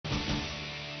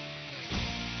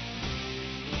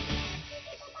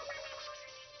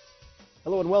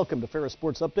Hello and welcome to Ferris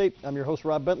Sports Update. I'm your host,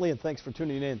 Rob Bentley, and thanks for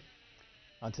tuning in.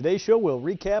 On today's show, we'll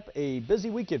recap a busy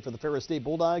weekend for the Ferris State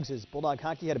Bulldogs as Bulldog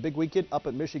Hockey had a big weekend up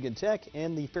at Michigan Tech,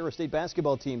 and the Ferris State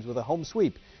basketball teams with a home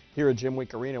sweep here at Jim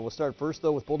Wink Arena. We'll start first,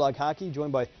 though, with Bulldog Hockey,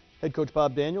 joined by head coach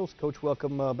Bob Daniels. Coach,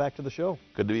 welcome back to the show.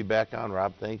 Good to be back on,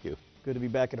 Rob. Thank you. Good to be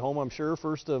back at home, I'm sure.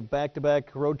 First of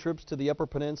back-to-back road trips to the Upper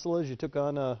Peninsula as you took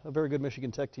on a very good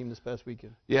Michigan Tech team this past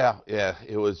weekend. Yeah,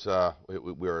 it was.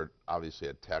 We were obviously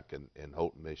at Tech in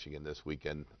Houghton, Michigan this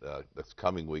weekend. This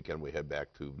coming weekend, we head back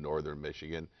to northern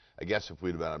Michigan. I guess if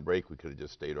we'd have been on break, we could have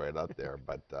just stayed right up there.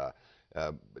 But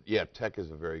yeah, Tech is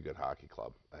a very good hockey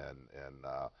club,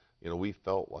 and we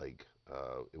felt like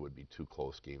it would be two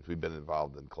close games. We've been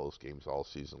involved in close games all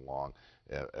season long.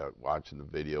 Watching the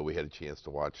video, we had a chance to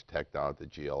watch Tech down at the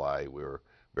GLI. We were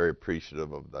very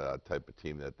appreciative of the type of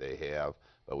team that they have,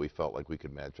 but we felt like we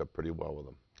could match up pretty well with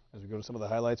them. As we go to some of the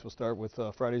highlights, we'll start with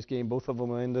Friday's game. Both of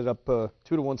them ended up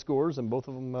 2-1 scores, and both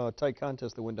of them tight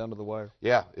contests that went down to the wire.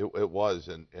 Yeah, it was,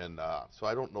 and so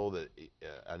I don't know that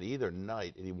on either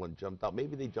night anyone jumped out.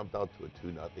 Maybe they jumped out to a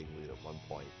 2-0 lead at one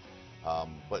point.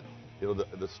 But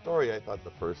the story, I thought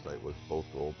the first night was both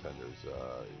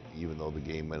goaltenders. Even though the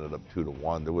game ended up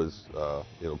 2-1, there was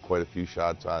quite a few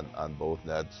shots on both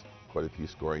nets, quite a few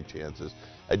scoring chances.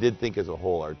 I did think as a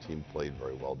whole our team played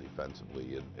very well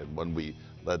defensively, and when we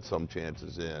let some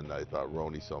chances in, I thought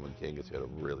Ronnie Selman-Kangas had a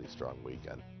really strong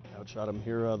weekend. Outshot him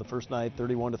here the first night,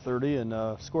 31-30, and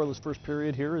scoreless first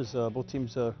period here as both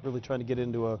teams really trying to get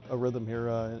into a rhythm here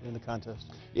in the contest.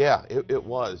 Yeah, it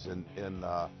was, and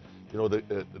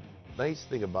the nice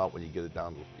thing about when you get it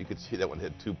down, you could see that one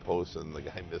hit two posts and the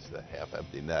guy missed a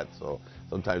half-empty net. So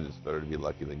sometimes it's better to be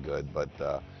lucky than good. But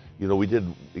we did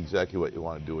exactly what you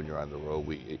want to do when you're on the road.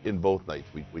 In both nights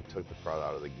we took the crowd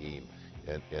out of the game,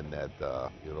 and that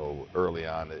early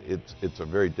on it's a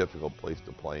very difficult place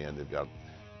to play in. They've got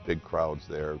big crowds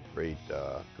there,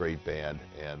 great band,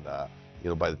 and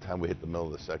by the time we hit the middle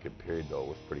of the second period, though, it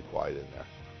was pretty quiet in there.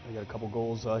 They got a couple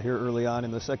goals here early on in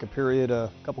the second period,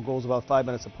 a couple goals about 5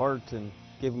 minutes apart, and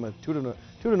gave them a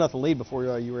 2-0 lead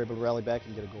before you were able to rally back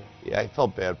and get a goal. Yeah, I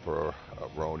felt bad for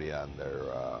Roney on their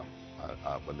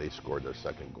when they scored their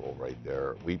second goal right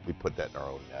there. We put that in our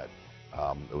own net.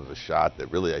 It was a shot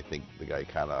that really I think the guy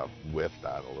kind of whiffed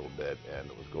on a little bit, and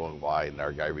it was going wide, and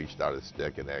our guy reached out his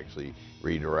stick and actually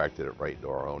redirected it right into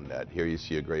our own net. Here you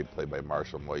see a great play by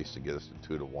Marshall Moise to get us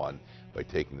to 2-1 by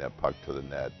taking that puck to the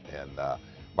net. And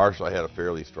Marshall had a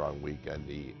fairly strong weekend.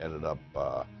 He ended up,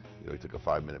 he took a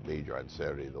 5-minute major on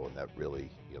Saturday, though, and that really,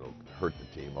 hurt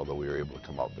the team, although we were able to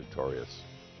come out victorious.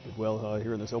 Did well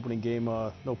here in this opening game,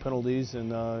 no penalties,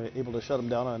 and able to shut them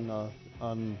down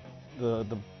on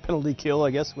the penalty kill,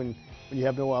 I guess, when you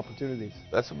have no opportunities.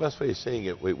 That's the best way of saying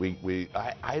it.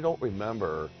 I don't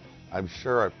remember. I'm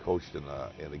sure I've coached in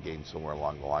a game somewhere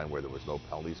along the line where there was no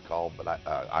penalties called, but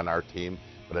on our team,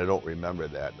 but I don't remember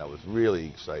that, and I was really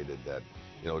excited that.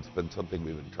 It's been something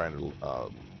we've been trying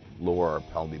to lower our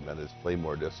penalty minutes, play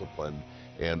more discipline,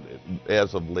 and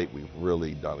as of late, we've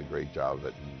really done a great job of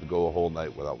it. And to go a whole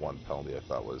night without one penalty, I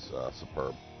thought was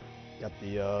superb. Got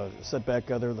the setback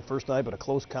there the first night, but a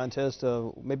close contest.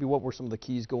 Maybe what were some of the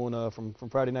keys going from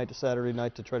Friday night to Saturday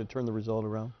night to try to turn the result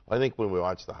around? I think when we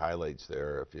watched the highlights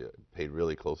there, if you paid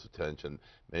really close attention,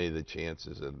 many of the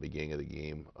chances in the beginning of the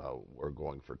game were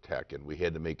going for Tech, and we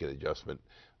had to make an adjustment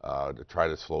to try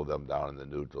to slow them down in the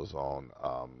neutral zone.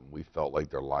 We felt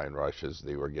like their line rushes,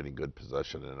 they were getting good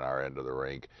possession in our end of the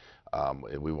rink.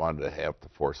 And we wanted to have to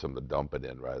force him to dump it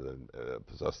in rather than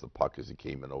possess the puck as he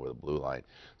came in over the blue line.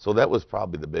 So that was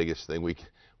probably the biggest thing.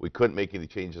 We couldn't make any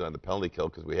changes on the penalty kill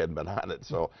because we hadn't been on it.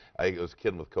 So I was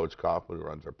kidding with Coach Kaufman, who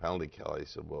runs our penalty kill. I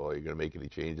said, well, are you going to make any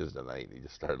changes tonight? And he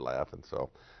just started laughing. So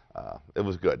it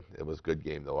was good. It was a good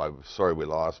game, though. I was sorry we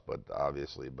lost, but I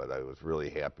was really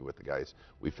happy with the guys.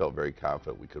 We felt very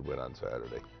confident we could win on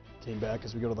Saturday. Came back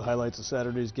as we go to the highlights of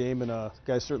Saturday's game, and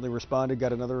guys certainly responded.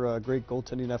 Got another great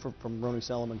goaltending effort from Ronnie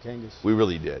Selman-Kangas. We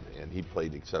really did, and he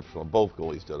played exceptional. Both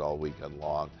goalies did all weekend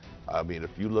long. I mean, if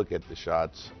you look at the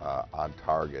shots on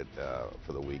target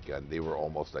for the weekend, they were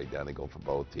almost identical for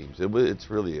both teams. It's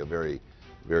really a very,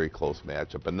 very close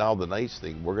matchup. And now the nice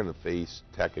thing, we're going to face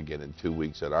Tech again in 2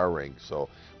 weeks at our rink, so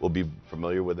we'll be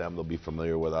familiar with them. They'll be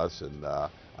familiar with us, and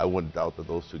I wouldn't doubt that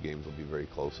those two games will be very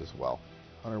close as well.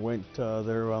 Hunter went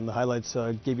there on the highlights,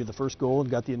 gave you the first goal and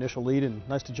got the initial lead, and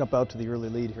nice to jump out to the early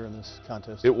lead here in this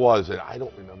contest. It was, and I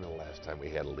don't remember the last time we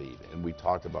had a lead, and we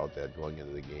talked about that going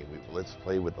into the game. Let's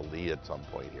play with the lead at some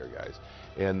point here, guys.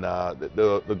 And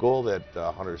the goal that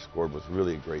Hunter scored was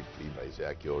really a great feed by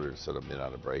Zach Yoder to set him in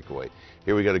on a breakaway.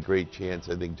 Here we got a great chance.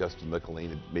 I think Justin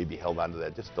McElwain maybe held on to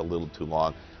that just a little too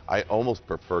long. I almost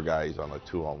prefer guys on a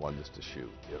 2-on-1 just to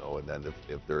shoot, you know, and then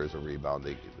if there is a rebound,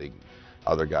 the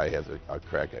other guy has a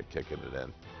crack at kicking it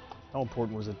in. How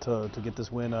important was it to get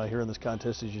this win here in this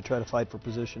contest as you try to fight for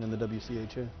position in the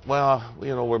WCHA? Well,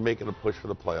 you know, we're making a push for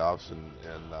the playoffs, and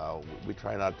we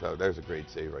try not to. There's a great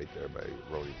save right there by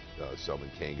Rody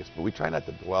Selman Kangas, but we try not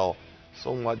to dwell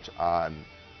so much on,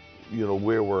 you know,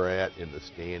 where we're at in the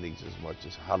standings as much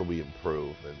as how do we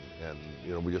improve, and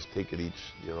you know, we just take it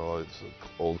each, you know, it's an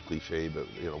old cliche, but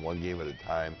you know, one game at a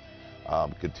time.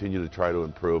 Continue to try to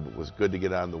improve. It was good to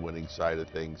get on the winning side of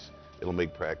things. It'll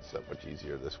make practice that much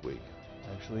easier this week.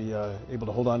 Actually able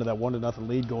to hold on to that 1-0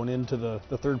 lead going into the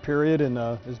third period, and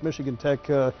as Michigan Tech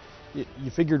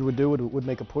you figured would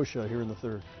make a push here in the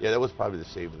third. Yeah, that was probably the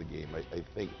save of the game. I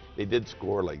think they did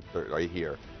score like right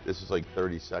here. This is like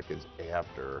 30 seconds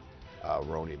after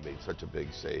Roney made such a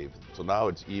big save. So now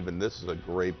it's even. This is a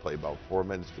great play. About 4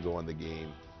 minutes to go in the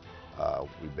game.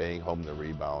 We bang home the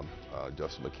rebound.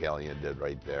 Justin McCallion did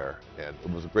right there. And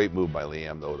it was a great move by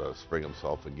Liam, though, to spring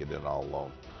himself and get in all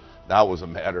alone. Now it was a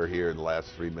matter here in the last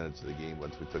 3 minutes of the game,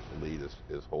 once we took the lead,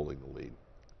 is holding the lead.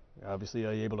 Obviously,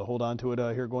 you're able to hold on to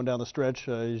it here going down the stretch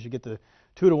as you get the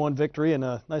 2-1 victory, and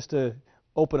nice to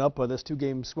open up this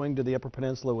 2-game swing to the Upper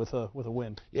Peninsula with a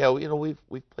win. Yeah, you know,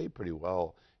 we've played pretty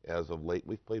well as of late.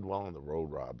 We've played well on the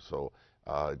road, Rob, so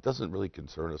it doesn't really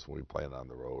concern us when we play on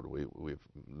the road.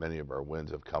 Many of our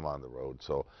wins have come on the road.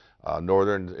 So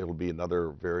Northern, it'll be another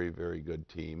very, very good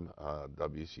team,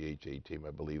 WCHA team.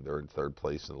 I believe they're in third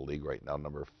place in the league right now,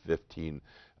 number 15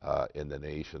 in the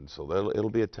nation. So it'll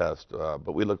be a test,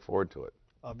 but we look forward to it.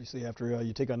 Obviously, after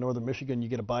you take on Northern Michigan, you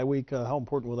get a bye week. How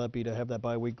important will that be to have that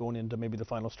bye week going into maybe the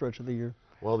final stretch of the year?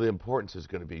 Well, the importance is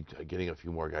going to be getting a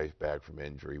few more guys back from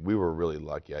injury. We were really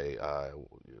lucky.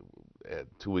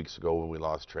 2 weeks ago when we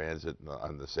lost Transit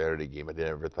on the Saturday game, I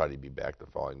never thought he'd be back the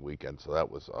following weekend, so that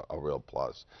was a real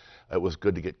plus. It was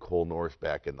good to get Cole Norris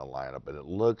back in the lineup, and it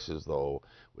looks as though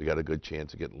we got a good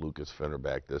chance of getting Lucas Finner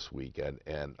back this weekend,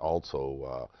 and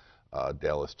also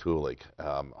Dallas Tulik,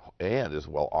 and as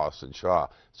well Austin Shaw.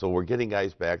 So we're getting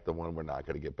guys back. The one we're not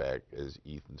going to get back is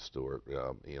Ethan Stewart.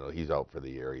 You know, he's out for the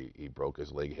year. He broke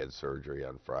his leg, had surgery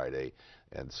on Friday,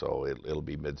 and so it'll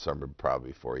be midsummer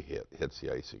probably before he hits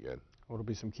the ice again. What'll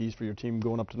be some keys for your team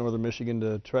going up to Northern Michigan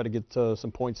to try to get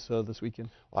some points this weekend?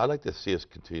 Well, I'd like to see us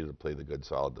continue to play the good,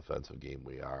 solid defensive game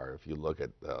we are. If you look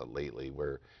at lately,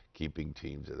 we're keeping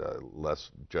teams at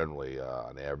generally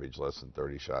on average less than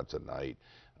 30 shots a night.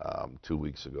 2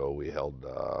 weeks ago, we held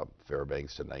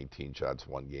Fairbanks to 19 shots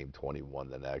one game, 21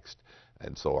 the next.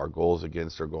 And so our goals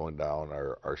against are going down,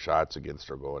 our shots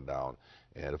against are going down.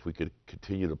 And if we could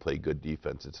continue to play good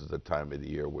defense, this is the time of the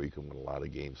year where you can win a lot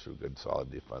of games through good, solid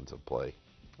defensive play.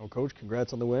 Well, Coach,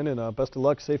 congrats on the win, and best of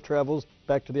luck. Safe travels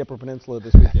back to the Upper Peninsula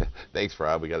this weekend. Thanks,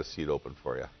 Rob. We got a seat open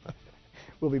for you.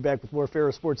 We'll be back with more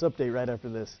Ferris Sports Update right after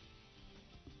this.